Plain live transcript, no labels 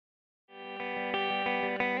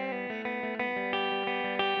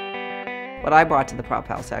What I brought to the prop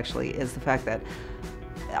house actually is the fact that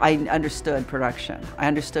I understood production. I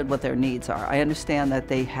understood what their needs are. I understand that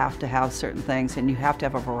they have to have certain things and you have to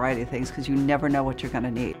have a variety of things because you never know what you're going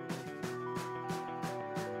to need.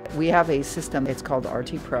 We have a system, it's called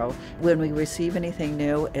RT Pro. When we receive anything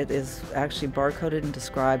new, it is actually barcoded and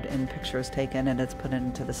described and pictures taken and it's put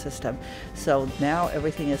into the system. So now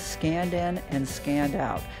everything is scanned in and scanned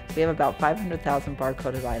out. We have about 500,000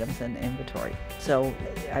 barcoded items in inventory. So,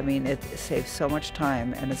 I mean, it saves so much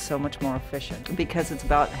time and it's so much more efficient because it's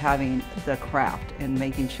about having the craft and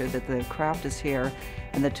making sure that the craft is here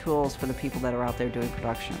and the tools for the people that are out there doing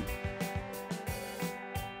production.